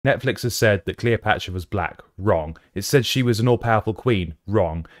Netflix has said that Cleopatra was black. Wrong. It said she was an all-powerful queen.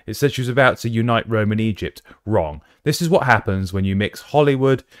 Wrong. It said she was about to unite Rome and Egypt. Wrong. This is what happens when you mix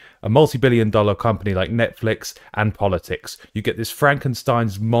Hollywood, a multi-billion-dollar company like Netflix, and politics. You get this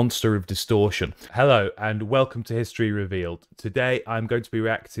Frankenstein's monster of distortion. Hello, and welcome to History Revealed. Today, I'm going to be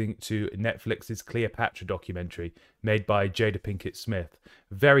reacting to Netflix's Cleopatra documentary made by Jada Pinkett-Smith.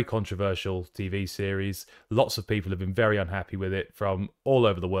 Very controversial TV series. Lots of people have been very unhappy with it from all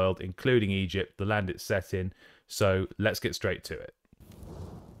over the world, including Egypt, the land it's set in. So let's get straight to it.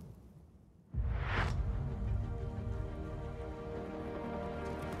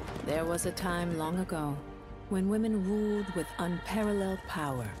 There was a time long ago when women ruled with unparalleled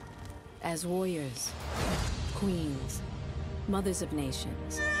power as warriors, queens, mothers of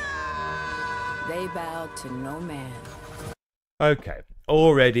nations. They bowed to no man. Okay,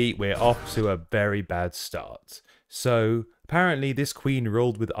 already we're off to a very bad start. So apparently this queen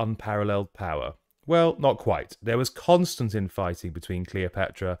ruled with unparalleled power. Well, not quite. There was constant infighting between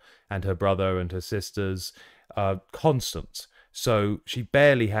Cleopatra and her brother and her sisters. Constant. So she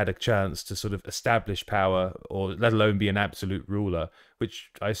barely had a chance to sort of establish power, or let alone be an absolute ruler, which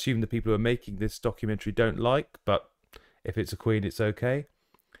I assume the people who are making this documentary don't like, but if it's a queen, it's okay.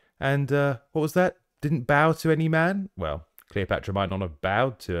 And what was that? Didn't bow to any man? Well, Cleopatra might not have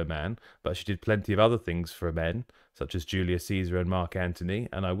bowed to a man, but she did plenty of other things for men, such as Julius Caesar and Mark Antony,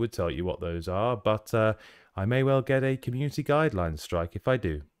 and I would tell you what those are, but I may well get a community guidelines strike if I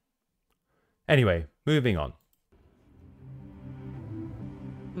do. Anyway, moving on.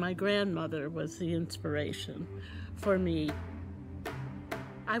 My grandmother was the inspiration for me.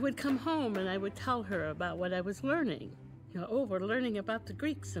 I would come home and I would tell her about what I was learning. You know, oh, we're learning about the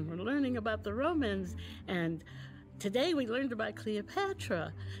Greeks and we're learning about the Romans, and today we learned about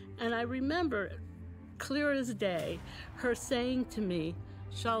Cleopatra. And I remember, clear as day, her saying to me,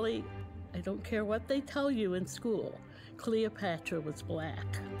 "Shali, I don't care what they tell you in school, Cleopatra was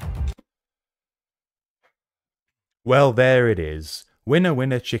black." Well, there it is. Winner,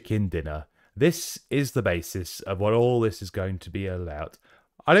 winner, chicken dinner. This is the basis of what all this is going to be about.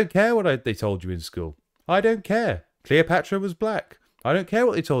 I don't care what they told you in school. I don't care. Cleopatra was black. I don't care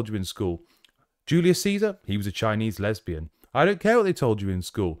what they told you in school. Julius Caesar, he was a Chinese lesbian. I don't care what they told you in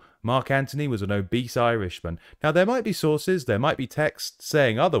school. Mark Antony was an obese Irishman. Now, there might be sources, there might be texts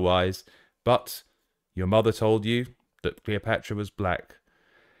saying otherwise, but your mother told you that Cleopatra was black.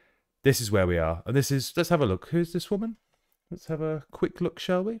 This is where we are. And this is, let's have a look. Who's this woman? Let's have a quick look,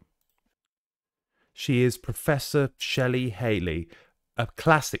 shall we? She is Professor Shelley Haley, a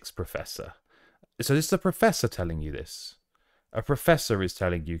classics professor. So this is a professor telling you this. A professor is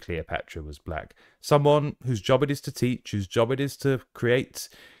telling you Cleopatra was black. Someone whose job it is to teach, whose job it is to create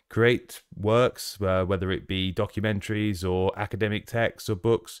works, whether it be documentaries or academic texts or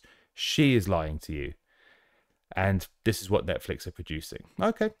books. She is lying to you. And this is what Netflix are producing.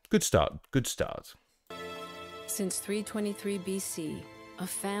 Okay, good start, good start. Since 323 BC, a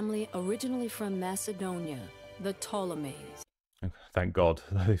family originally from Macedonia, the Ptolemies. Thank God,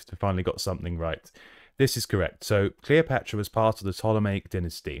 they've finally got something right. This is correct. So Cleopatra was part of the Ptolemaic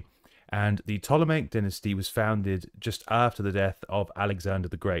dynasty, and the Ptolemaic dynasty was founded just after the death of Alexander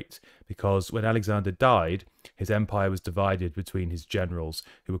the Great, because when Alexander died, his empire was divided between his generals,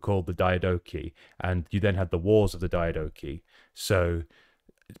 who were called the Diadochi, and you then had the Wars of the Diadochi. So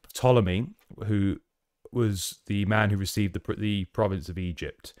Ptolemy, who was the man who received the province of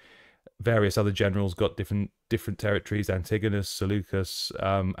Egypt. Various other generals got different territories: Antigonus, Seleucus,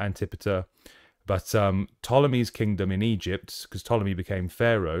 Antipater. But Ptolemy's kingdom in Egypt, because Ptolemy became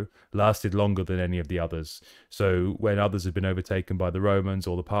pharaoh, lasted longer than any of the others. So when others had been overtaken by the Romans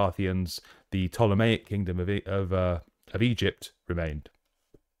or the Parthians, the Ptolemaic kingdom of Egypt remained.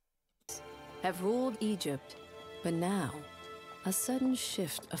 Have ruled Egypt, but now a sudden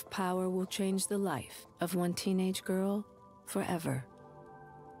shift of power will change the life of one teenage girl forever.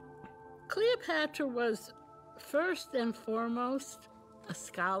 Cleopatra was first and foremost a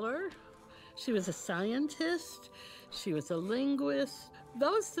scholar. She was a scientist. She was a linguist.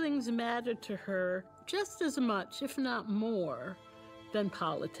 Those things mattered to her just as much, if not more, than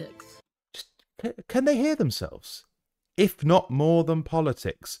politics. Can they hear themselves? If not more than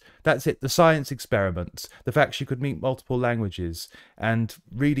politics. That's it, the science experiments, the fact she could meet multiple languages, and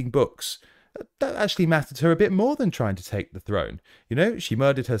reading books. That actually mattered to her a bit more than trying to take the throne. You know, she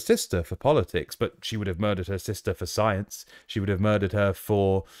murdered her sister for politics, but she would have murdered her sister for science. She would have murdered her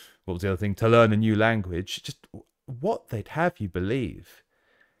for, what was the other thing, to learn a new language. Just what they'd have you believe.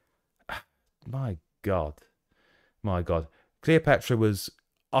 My God. My God. Cleopatra was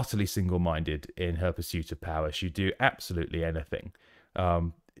utterly single-minded in her pursuit of power. She'd do absolutely anything.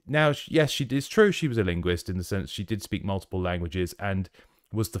 Now, yes, it's true she was a linguist in the sense she did speak multiple languages and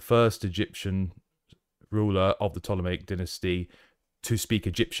was the first Egyptian ruler of the Ptolemaic dynasty to speak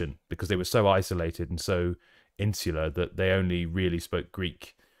Egyptian, because they were so isolated and so insular that they only really spoke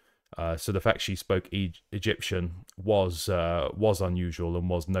Greek. So the fact she spoke Egyptian was unusual and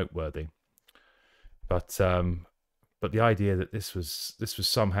was noteworthy. But the idea that this was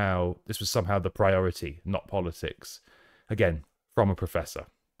somehow the priority, not politics, again, from a professor.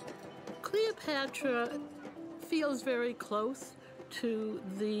 Cleopatra feels very close to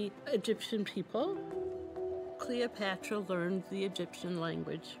the Egyptian people. Cleopatra learned the Egyptian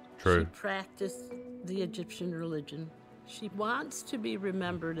language. True. She practiced the Egyptian religion. She wants to be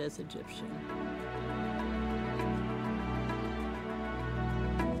remembered as Egyptian.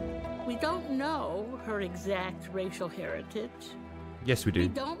 We don't know her exact racial heritage. Yes, we do. We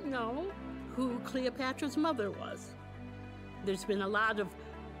don't know who Cleopatra's mother was. There's been a lot of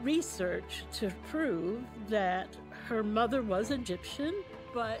research to prove that her mother was Egyptian,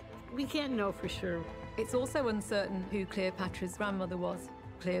 but we can't know for sure. It's also uncertain who Cleopatra's grandmother was.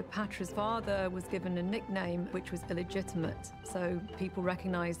 Cleopatra's father was given a nickname which was illegitimate, so people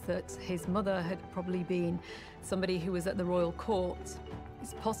recognized that his mother had probably been somebody who was at the royal court.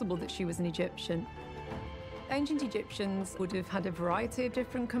 It's possible that she was an Egyptian. Ancient Egyptians would have had a variety of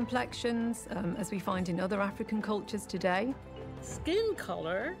different complexions, as we find in other African cultures today. Skin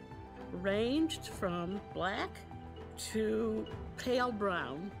color ranged from black to pale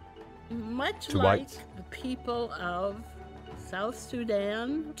brown, much To like white. the people of South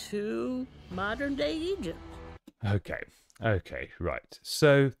Sudan to modern-day Egypt. Okay, right.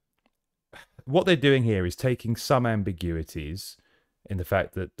 So what they're doing here is taking some ambiguities in the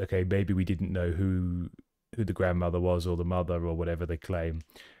fact that, okay, maybe we didn't know who the grandmother was or the mother or whatever they claim.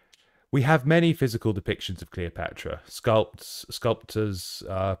 We have many physical depictions of Cleopatra. Sculptors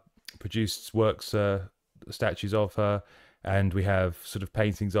produced works, statues of her, and we have sort of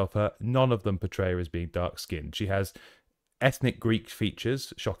paintings of her. None of them portray her as being dark-skinned. She has ethnic Greek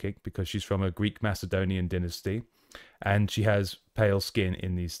features, shocking, because she's from a Greek Macedonian dynasty, and she has pale skin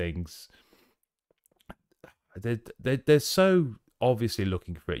in these things. They're so obviously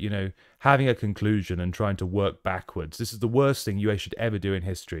looking for it, you know, having a conclusion and trying to work backwards. This is the worst thing you should ever do in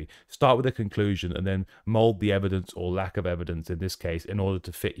history. Start with a conclusion and then mold the evidence or lack of evidence in this case in order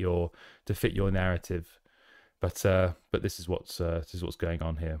to fit your narrative. But this is what's going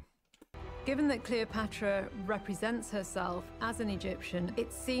on here. Given that Cleopatra represents herself as an Egyptian,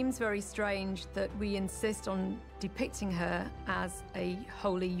 it seems very strange that we insist on depicting her as a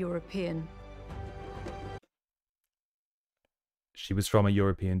wholly European. She was from a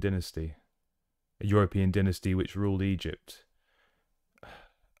European dynasty which ruled Egypt.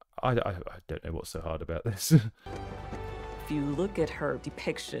 I don't know what's so hard about this. If you look at her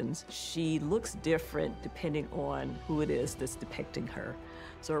depictions, she looks different depending on who it is that's depicting her.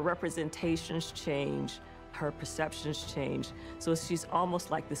 So her representations change, her perceptions change. So she's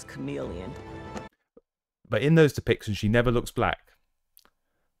almost like this chameleon. But in those depictions, she never looks black.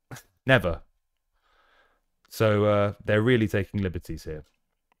 Never. So they're really taking liberties here.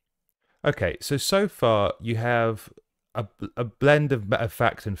 Okay, so far you have a blend of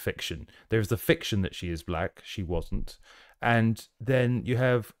fact and fiction. There's the fiction that she is black, she wasn't. And then you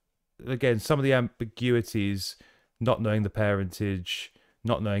have, again, some of the ambiguities, not knowing the parentage,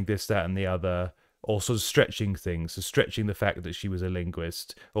 not knowing this, that, and the other, or sort of stretching things, so stretching the fact that she was a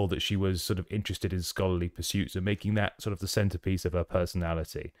linguist, or that she was sort of interested in scholarly pursuits, and making that sort of the centerpiece of her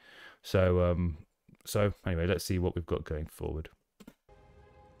personality. So anyway, let's see what we've got going forward.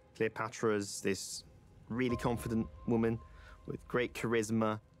 Cleopatra's this really confident woman with great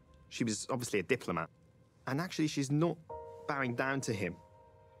charisma. She was obviously a diplomat. And actually, she's not bowing down to him.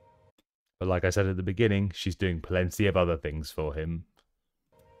 But like I said at the beginning, she's doing plenty of other things for him.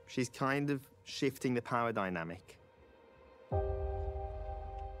 She's kind of shifting the power dynamic.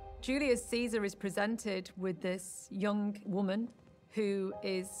 Julius Caesar is presented with this young woman who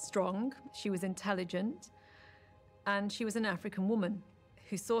is strong, she was intelligent, and she was an African woman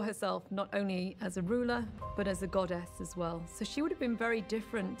who saw herself not only as a ruler, but as a goddess as well. So she would have been very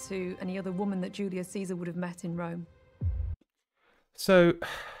different to any other woman that Julius Caesar would have met in Rome. So,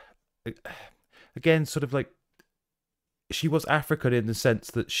 again, sort of like, she was African in the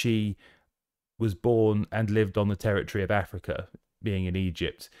sense that she was born and lived on the territory of Africa, being in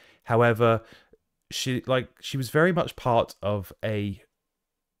Egypt. However, she was very much part of a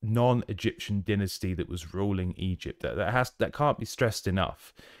non-Egyptian dynasty that was ruling Egypt. That can't be stressed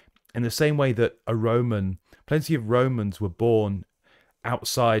enough. In the same way that plenty of Romans were born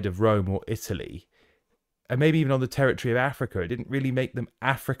outside of Rome or Italy, and maybe even on the territory of Africa. It didn't really make them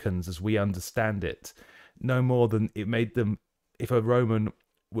Africans as we understand it, no more than it made them, if a Roman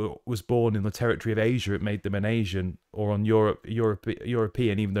was born in the territory of Asia, it made them an Asian, or on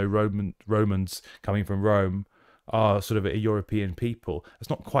European, even though Romans coming from Rome are sort of a European people. That's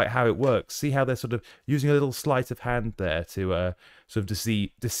not quite how it works. See how they're sort of using a little sleight of hand there to sort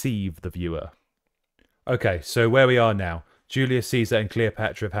of deceive the viewer. Okay, so where we are now. Julius Caesar and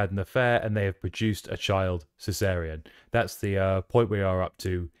Cleopatra have had an affair, and they have produced a child, Caesarion. That's the point we are up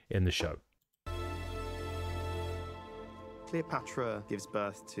to in the show. Cleopatra gives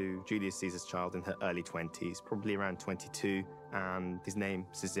birth to Julius Caesar's child in her early 20s, probably around 22, and his name,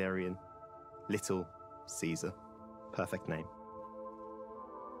 Caesarion, Little Caesar. Perfect name.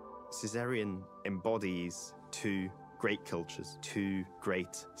 Caesarion embodies two great cultures, two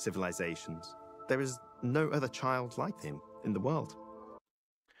great civilizations. There is no other child like him in the world.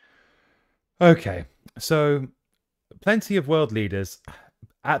 Okay, so plenty of world leaders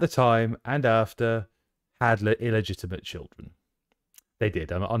at the time and after had illegitimate children. They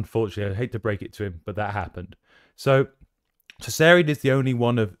did. Unfortunately, I hate to break it to him, but that happened. So Caesarion is the only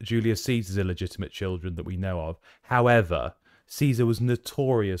one of Julius Caesar's illegitimate children that we know of. However, Caesar was a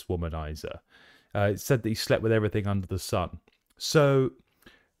notorious womanizer. It's said that he slept with everything under the sun. So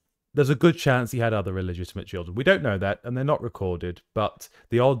there's a good chance he had other illegitimate children. We don't know that, and they're not recorded, but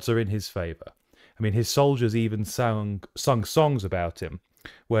the odds are in his favour. I mean, his soldiers even sung songs about him,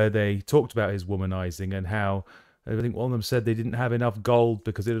 where they talked about his womanizing and how, I think one of them said they didn't have enough gold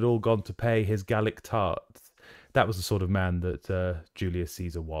because it had all gone to pay his Gallic tarts. That was the sort of man that Julius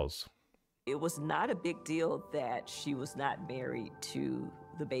Caesar was. It was not a big deal that she was not married to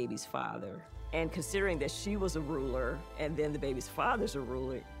the baby's father. And considering that she was a ruler and then the baby's father's a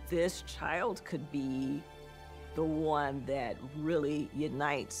ruler, this child could be the one that really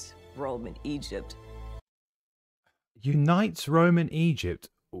unites Rome and Egypt. Unites Rome and Egypt?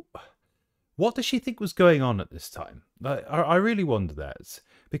 What does she think was going on at this time? I really wonder that,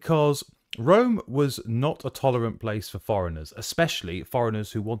 because Rome was not a tolerant place for foreigners, especially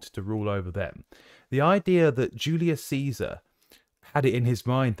foreigners who wanted to rule over them. The idea that Julius Caesar had it in his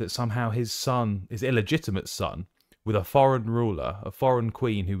mind that somehow his son, his illegitimate son, with a foreign ruler, a foreign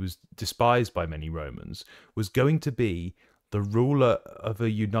queen who was despised by many Romans, was going to be the ruler of a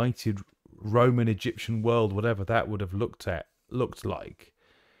united Roman Egyptian world, whatever that would have looked like.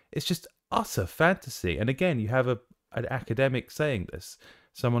 It's just utter fantasy. And again, you have an academic saying this,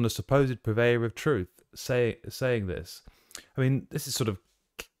 someone, a supposed purveyor of truth, saying this. I mean, this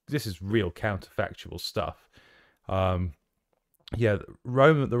is real counterfactual stuff. Yeah,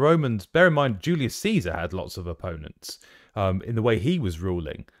 the Romans, bear in mind, Julius Caesar had lots of opponents in the way he was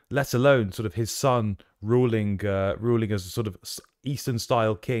ruling, let alone sort of his son ruling as a sort of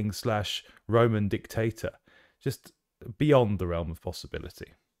Eastern-style king / Roman dictator. Just beyond the realm of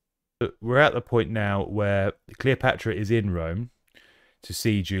possibility. We're at the point now where Cleopatra is in Rome to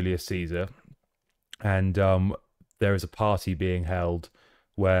see Julius Caesar, and there is a party being held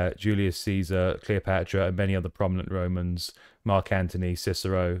where Julius Caesar, Cleopatra, and many other prominent Romans, Mark Antony,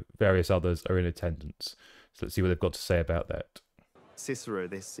 Cicero, various others, are in attendance. So let's see what they've got to say about that. Cicero,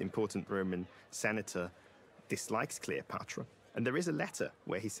 this important Roman senator, dislikes Cleopatra. And there is a letter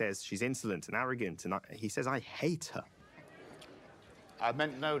where he says she's insolent and arrogant, and he says, I hate her. I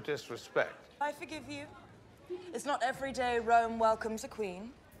meant no disrespect. I forgive you. It's not every day Rome welcomes a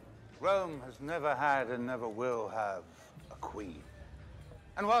queen. Rome has never had and never will have a queen.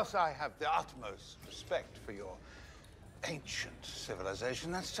 And whilst I have the utmost respect for your ancient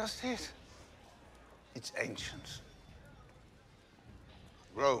civilization, that's just it. It's ancient.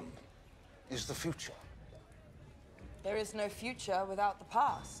 Rome is the future. There is no future without the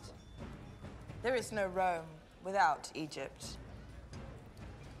past. There is no Rome without Egypt.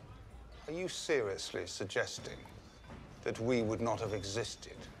 Are you seriously suggesting that we would not have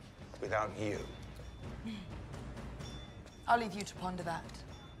existed without you? I'll leave you to ponder that.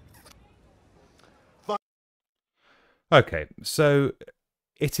 Okay, so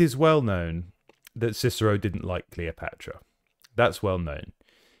it is well known that Cicero didn't like Cleopatra. That's well known.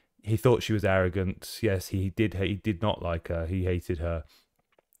 He thought she was arrogant. Yes, he did not like her. He hated her.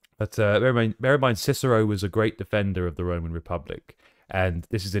 But bear in mind, Cicero was a great defender of the Roman Republic, and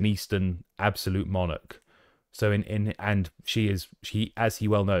this is an Eastern absolute monarch. So she, as he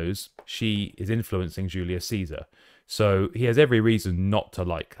well knows, she is influencing Julius Caesar. So he has every reason not to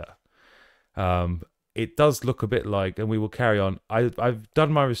like her. It does look a bit like, and we will carry on. I've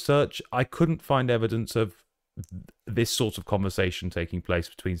done my research. I couldn't find evidence of this sort of conversation taking place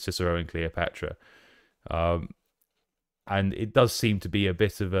between Cicero and Cleopatra. And it does seem to be a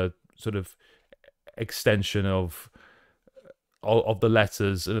bit of a sort of extension of the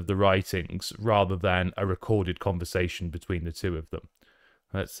letters and of the writings rather than a recorded conversation between the two of them.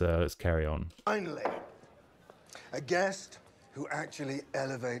 Let's carry on. Finally, a guest who actually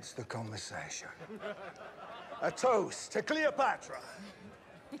elevates the conversation. A toast to Cleopatra.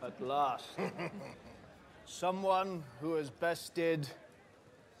 At last. Someone who has bested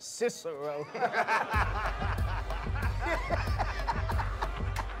Cicero.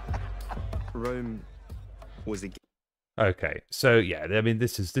 Rome was the... Okay, so yeah, I mean,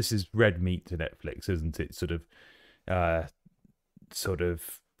 this is red meat to Netflix, isn't it? Sort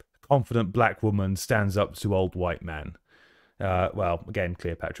of confident black woman stands up to old white man. Well, again,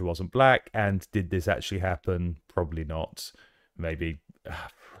 Cleopatra wasn't black, and did this actually happen? Probably not. Maybe,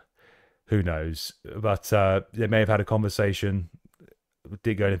 who knows? But they may have had a conversation.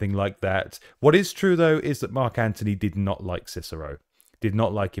 Did go anything like that? What is true though is that Mark Antony did not like Cicero. Did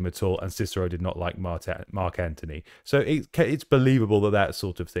not like him at all, and Cicero did not like Mark Antony. So it's believable that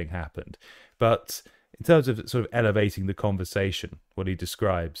sort of thing happened. But in terms of sort of elevating the conversation, what he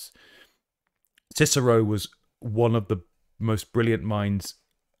describes, Cicero was one of the most brilliant minds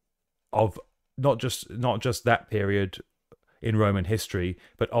of not just that period in Roman history,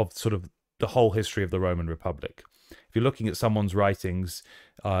 but of sort of the whole history of the Roman Republic. If you're looking at someone's writings,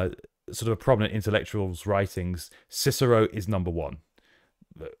 sort of a prominent intellectual's writings, Cicero is number one.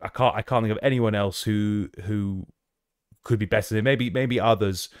 I can't think of anyone else who could be better than him. Maybe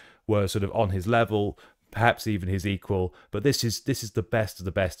others were sort of on his level, perhaps even his equal, but this is the best of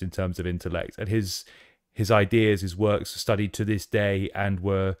the best in terms of intellect, and his ideas, his works are studied to this day and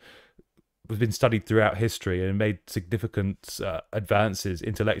have been studied throughout history and made significant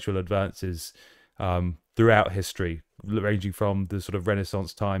intellectual advances throughout history, ranging from the sort of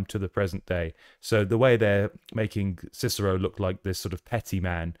Renaissance time to the present day. So the way they're making Cicero look like this sort of petty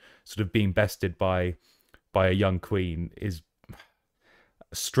man, sort of being bested by a young queen, is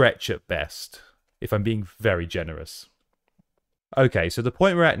a stretch at best, if I'm being very generous. Okay, so the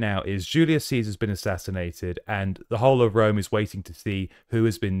point we're at now is Julius Caesar's been assassinated, and the whole of Rome is waiting to see who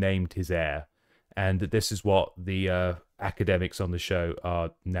has been named his heir. And this is what the academics on the show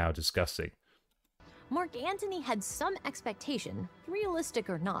are now discussing. Mark Antony had some expectation, realistic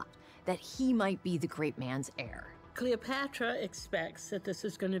or not, that he might be the great man's heir. Cleopatra expects that this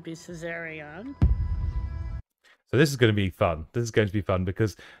is going to be Caesarion. So this is going to be fun. This is going to be fun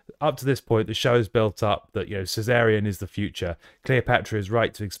because up to this point, the show is built up that, you know, Caesarion is the future. Cleopatra is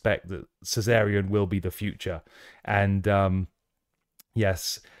right to expect that Caesarion will be the future. And,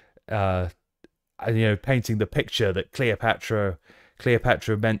 yes, and, you know, painting the picture that Cleopatra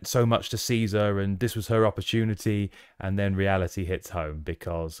meant so much to Caesar and this was her opportunity, and then reality hits home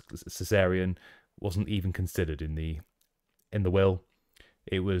because Caesarion wasn't even considered in the will.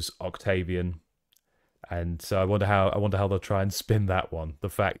 It was Octavian. And so I wonder how they'll try and spin that one. The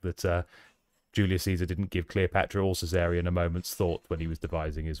fact that Julius Caesar didn't give Cleopatra or Caesarion a moment's thought when he was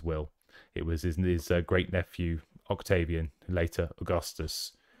devising his will. It was his great nephew Octavian, later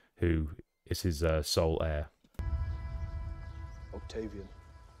Augustus, who is his sole heir. Octavian,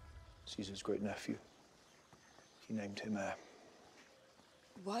 Caesar's great nephew. He named him heir.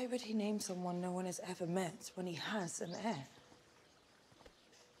 Why would he name someone no one has ever met when he has an heir?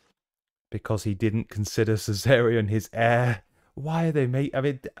 Because he didn't consider Caesarion his heir. Why are they I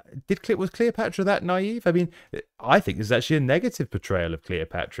mean, was Cleopatra that naive? I mean, I think there's actually a negative portrayal of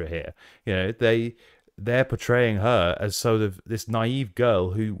Cleopatra here. You know, they're portraying her as sort of this naive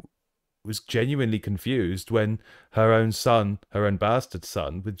girl who was genuinely confused when her own son, her own bastard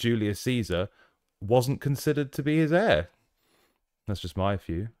son, with Julius Caesar, wasn't considered to be his heir. That's just my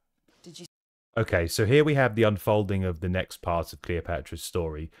view. Okay, so here we have the unfolding of the next part of Cleopatra's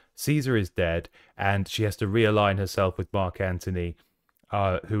story. Caesar is dead, and she has to realign herself with Mark Antony,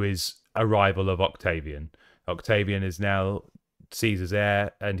 who is a rival of Octavian. Octavian is now Caesar's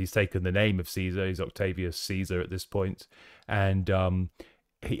heir, and he's taken the name of Caesar. He's Octavius Caesar at this point, and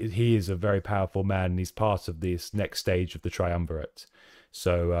he is a very powerful man, and he's part of this next stage of the triumvirate.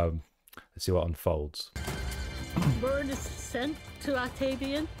 So let's see what unfolds. Word is sent to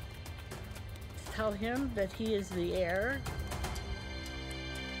Octavian. Tell him that he is the heir.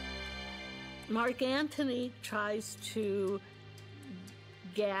 Mark Antony tries to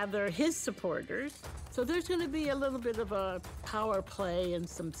gather his supporters. So there's going to be a little bit of a power play and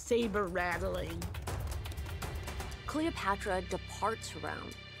some saber rattling. Cleopatra departs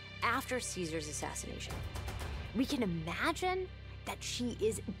Rome after Caesar's assassination. We can imagine that she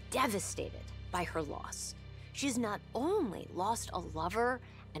is devastated by her loss. She's not only lost a lover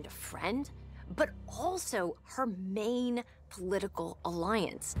and a friend, but also her main political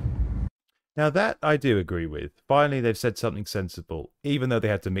alliance. Now that I do agree with. Finally, they've said something sensible, even though they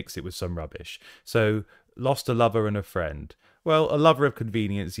had to mix it with some rubbish. So, lost a lover and a friend. Well, a lover of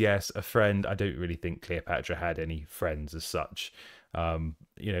convenience, yes. A friend, I don't really think Cleopatra had any friends as such.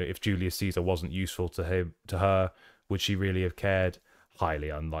 If Julius Caesar wasn't useful to her, would she really have cared? Highly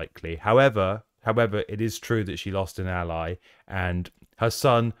unlikely. However, it is true that she lost an ally, and her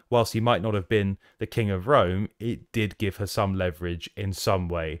son, whilst he might not have been the king of Rome, it did give her some leverage in some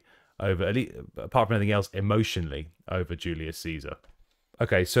way over, at least, apart from anything else, emotionally over Julius Caesar.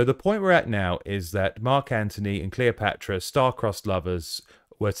 Okay, so the point we're at now is that Mark Antony and Cleopatra, star-crossed lovers,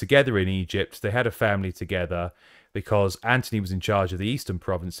 were together in Egypt. They had a family together because Antony was in charge of the eastern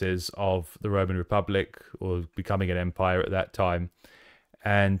provinces of the Roman Republic, or becoming an empire at that time.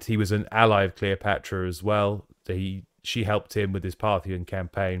 And he was an ally of Cleopatra as well. She helped him with his Parthian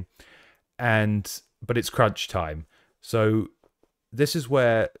campaign. But it's crunch time. So this is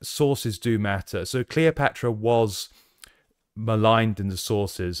where sources do matter. So Cleopatra was maligned in the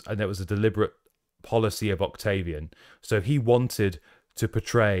sources, and there was a deliberate policy of Octavian. So he wanted to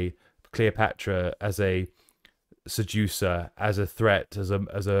portray Cleopatra as a seducer, as a threat, as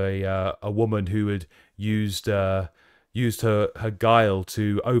a woman who had used her guile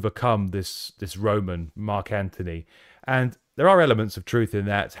to overcome this Roman Mark Antony. And there are elements of truth in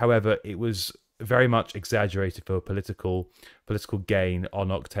that. However, it was very much exaggerated for political gain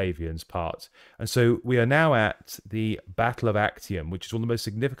on Octavian's part. And so we are now at the Battle of Actium, which is one of the most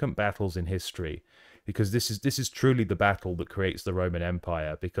significant battles in history, because this is truly the battle that creates the Roman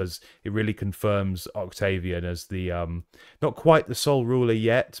Empire, because it really confirms Octavian as the not quite the sole ruler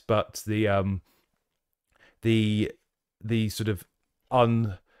yet, but the sort of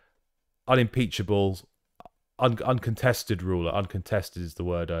unimpeachable, uncontested ruler. Uncontested is the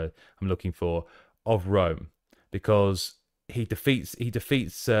word I'm looking for, of Rome, because he defeats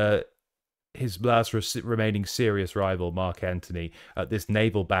his last remaining serious rival, Mark Antony, at this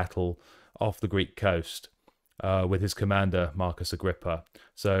naval battle off the Greek coast with his commander, Marcus Agrippa.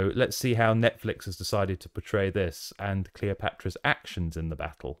 So let's see how Netflix has decided to portray this and Cleopatra's actions in the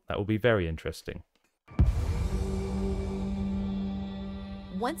battle. That will be very interesting.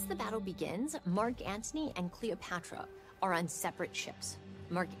 Once the battle begins, Mark Antony and Cleopatra are on separate ships.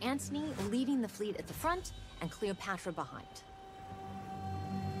 Mark Antony leading the fleet at the front and Cleopatra behind.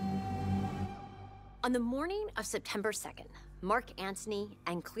 On the morning of September 2nd, Mark Antony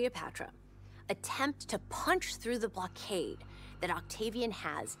and Cleopatra attempt to punch through the blockade that Octavian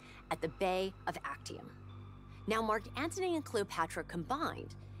has at the Bay of Actium. Now, Mark Antony and Cleopatra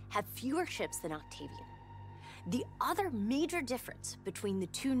combined have fewer ships than Octavian. The other major difference between the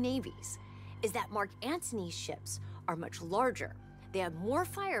two navies is that Mark Antony's ships are much larger. They have more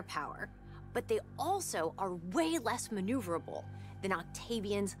firepower, but they also are way less maneuverable than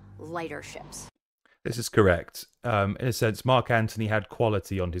Octavian's lighter ships. This is correct. In a sense, Mark Antony had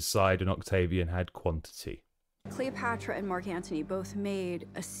quality on his side and Octavian had quantity. Cleopatra and Mark Antony both made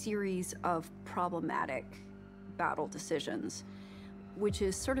a series of problematic battle decisions, which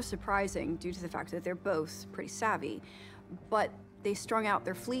is sort of surprising due to the fact that they're both pretty savvy. But they strung out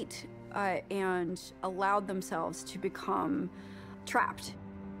their fleet and allowed themselves to become trapped.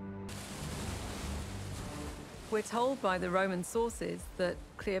 We're told by the Roman sources that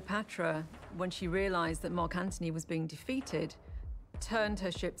Cleopatra, when she realized that Mark Antony was being defeated, turned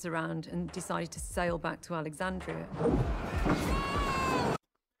her ships around and decided to sail back to Alexandria.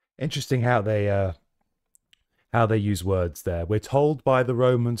 Interesting how they use words there. We're told by the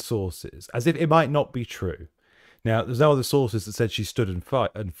Roman sources, as if it might not be true. Now, there's no other sources that said she stood and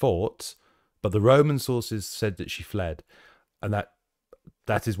fought, but the Roman sources said that she fled. And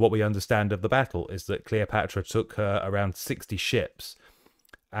that is what we understand of the battle, is that Cleopatra took her around 60 ships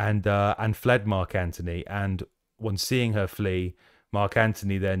and fled Mark Antony. And when seeing her flee, Mark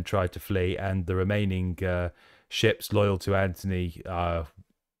Antony then tried to flee, and the remaining ships loyal to Antony,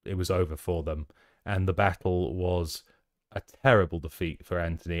 it was over for them. And the battle was a terrible defeat for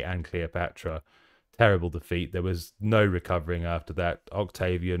Antony and Cleopatra. Terrible defeat. There was no recovering after that.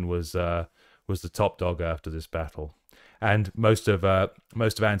 Octavian was the top dog after this battle. And most of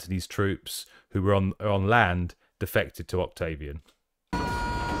Antony's troops who were on land defected to Octavian.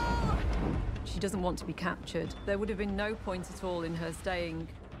 She doesn't want to be captured. There would have been no point at all in her staying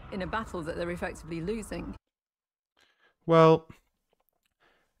in a battle that they're effectively losing. Well,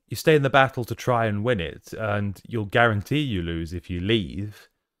 you stay in the battle to try and win it, and you'll guarantee you lose if you leave.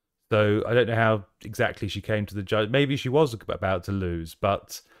 So I don't know how exactly she came to the judge. Maybe she was about to lose,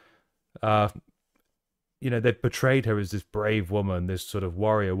 but they portrayed her as this brave woman, this sort of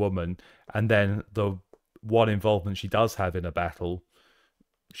warrior woman, and then the one involvement she does have in a battle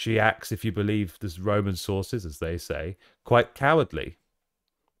she acts, if you believe the Roman sources, as they say, quite cowardly.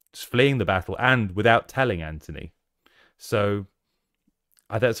 Just fleeing the battle and without telling Antony. So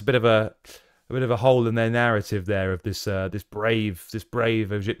that's a bit of a hole in their narrative there of this brave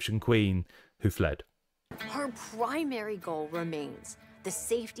Egyptian queen who fled. Her primary goal remains the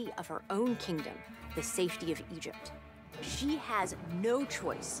safety of her own kingdom, the safety of Egypt. She has no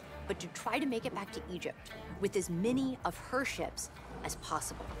choice but to try to make it back to Egypt with as many of her ships as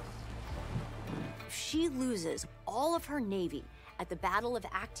possible. If she loses all of her navy at the Battle of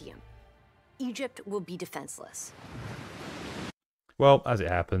Actium, Egypt will be defenseless. Well, as it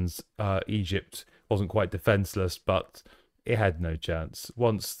happens, Egypt wasn't quite defenseless, but it had no chance.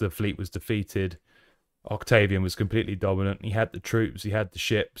 Once the fleet was defeated, Octavian was completely dominant. He had the troops, he had the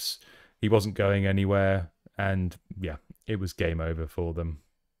ships, he wasn't going anywhere, and yeah, it was game over for them.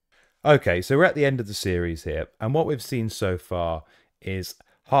 Okay, so we're at the end of the series here, and what we've seen so far is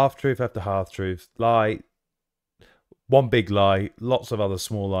half-truth after half-truth, lie, one big lie, lots of other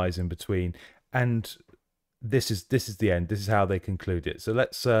small lies in between, and this is the end. This is how they conclude it. So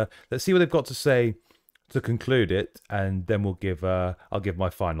let's see what they've got to say to conclude it, and then I'll give my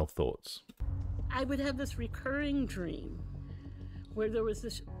final thoughts. I would have this recurring dream where there was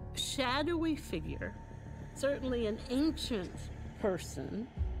this shadowy figure, certainly an ancient person,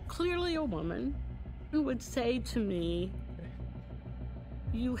 clearly a woman, who would say to me,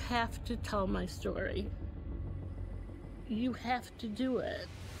 "You have to tell my story. You have to do it."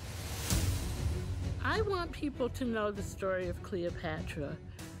 I want people to know the story of Cleopatra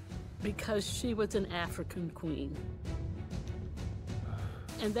because she was an African queen.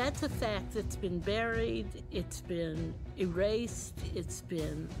 And that's a fact that's been buried, it's been erased, it's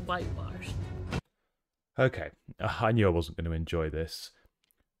been whitewashed. Okay, I knew I wasn't going to enjoy this.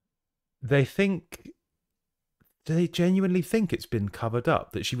 Do they genuinely think it's been covered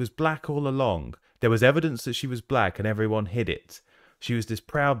up, that she was black all along? There was evidence that she was black and everyone hid it. She was this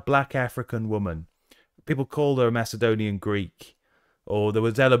proud black African woman. People called her a Macedonian Greek, or there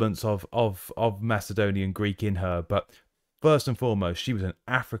was elements of Macedonian Greek in her, but first and foremost, she was an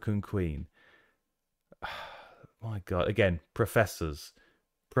African queen. My God, again, professors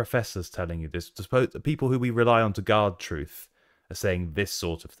telling you this. The people who we rely on to guard truth are saying this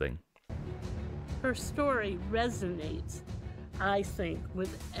sort of thing. Her story resonates, I think,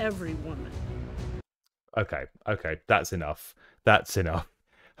 with every woman. Okay, that's enough. That's enough.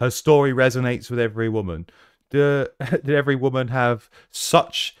 Her story resonates with every woman. Did every woman have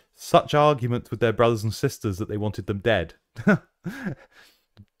such arguments with their brothers and sisters that they wanted them dead?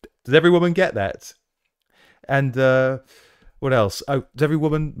 Does every woman get that? And what else? Oh, does every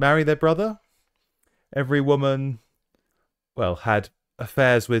woman marry their brother? Every woman, well, had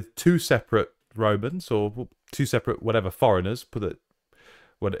affairs with two separate Romans or two separate whatever foreigners.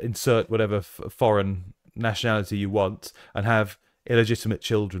 Insert whatever foreign nationality you want, and have illegitimate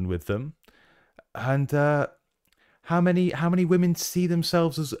children with them. And how many women see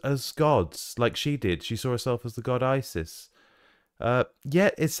themselves as gods like she did? She saw herself as the god Isis.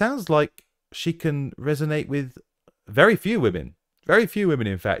 Yet it sounds like she can resonate with very few women. Very few women,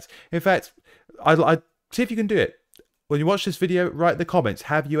 in fact. I see if you can do it. When you watch this video, write in the comments,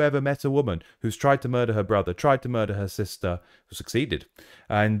 have you ever met a woman who's tried to murder her brother, tried to murder her sister, who succeeded,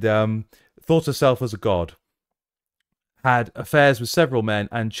 and thought herself as a god, had affairs with several men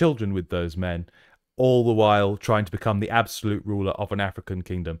and children with those men, all the while trying to become the absolute ruler of an African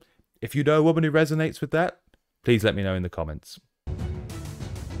kingdom? If you know a woman who resonates with that, please let me know in the comments.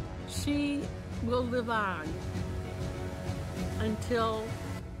 She will live on until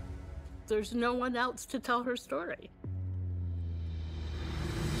there's no one else to tell her story.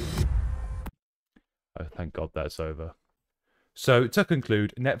 Oh, thank God that's over. So, to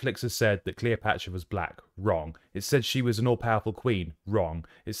conclude, Netflix has said that Cleopatra was black. Wrong. It said she was an all-powerful queen. Wrong.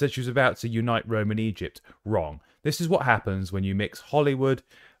 It said she was about to unite Rome and Egypt. Wrong. This is what happens when you mix Hollywood,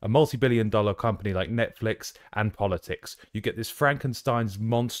 a multi-billion-dollar company like Netflix, and politics. You get this Frankenstein's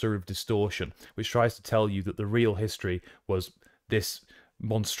monster of distortion, which tries to tell you that the real history was this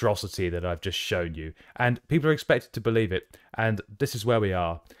monstrosity that I've just shown you. And people are expected to believe it. And this is where we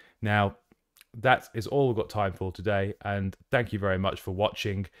are. Now, that is all we've got time for today, and thank you very much for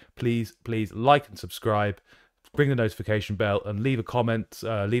watching. Please like and subscribe, ring the notification bell, and leave a comment,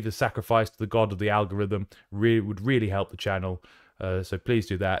 leave a sacrifice to the god of the algorithm. Would really help the channel, so please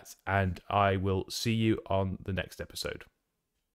do that, and I will see you on the next episode.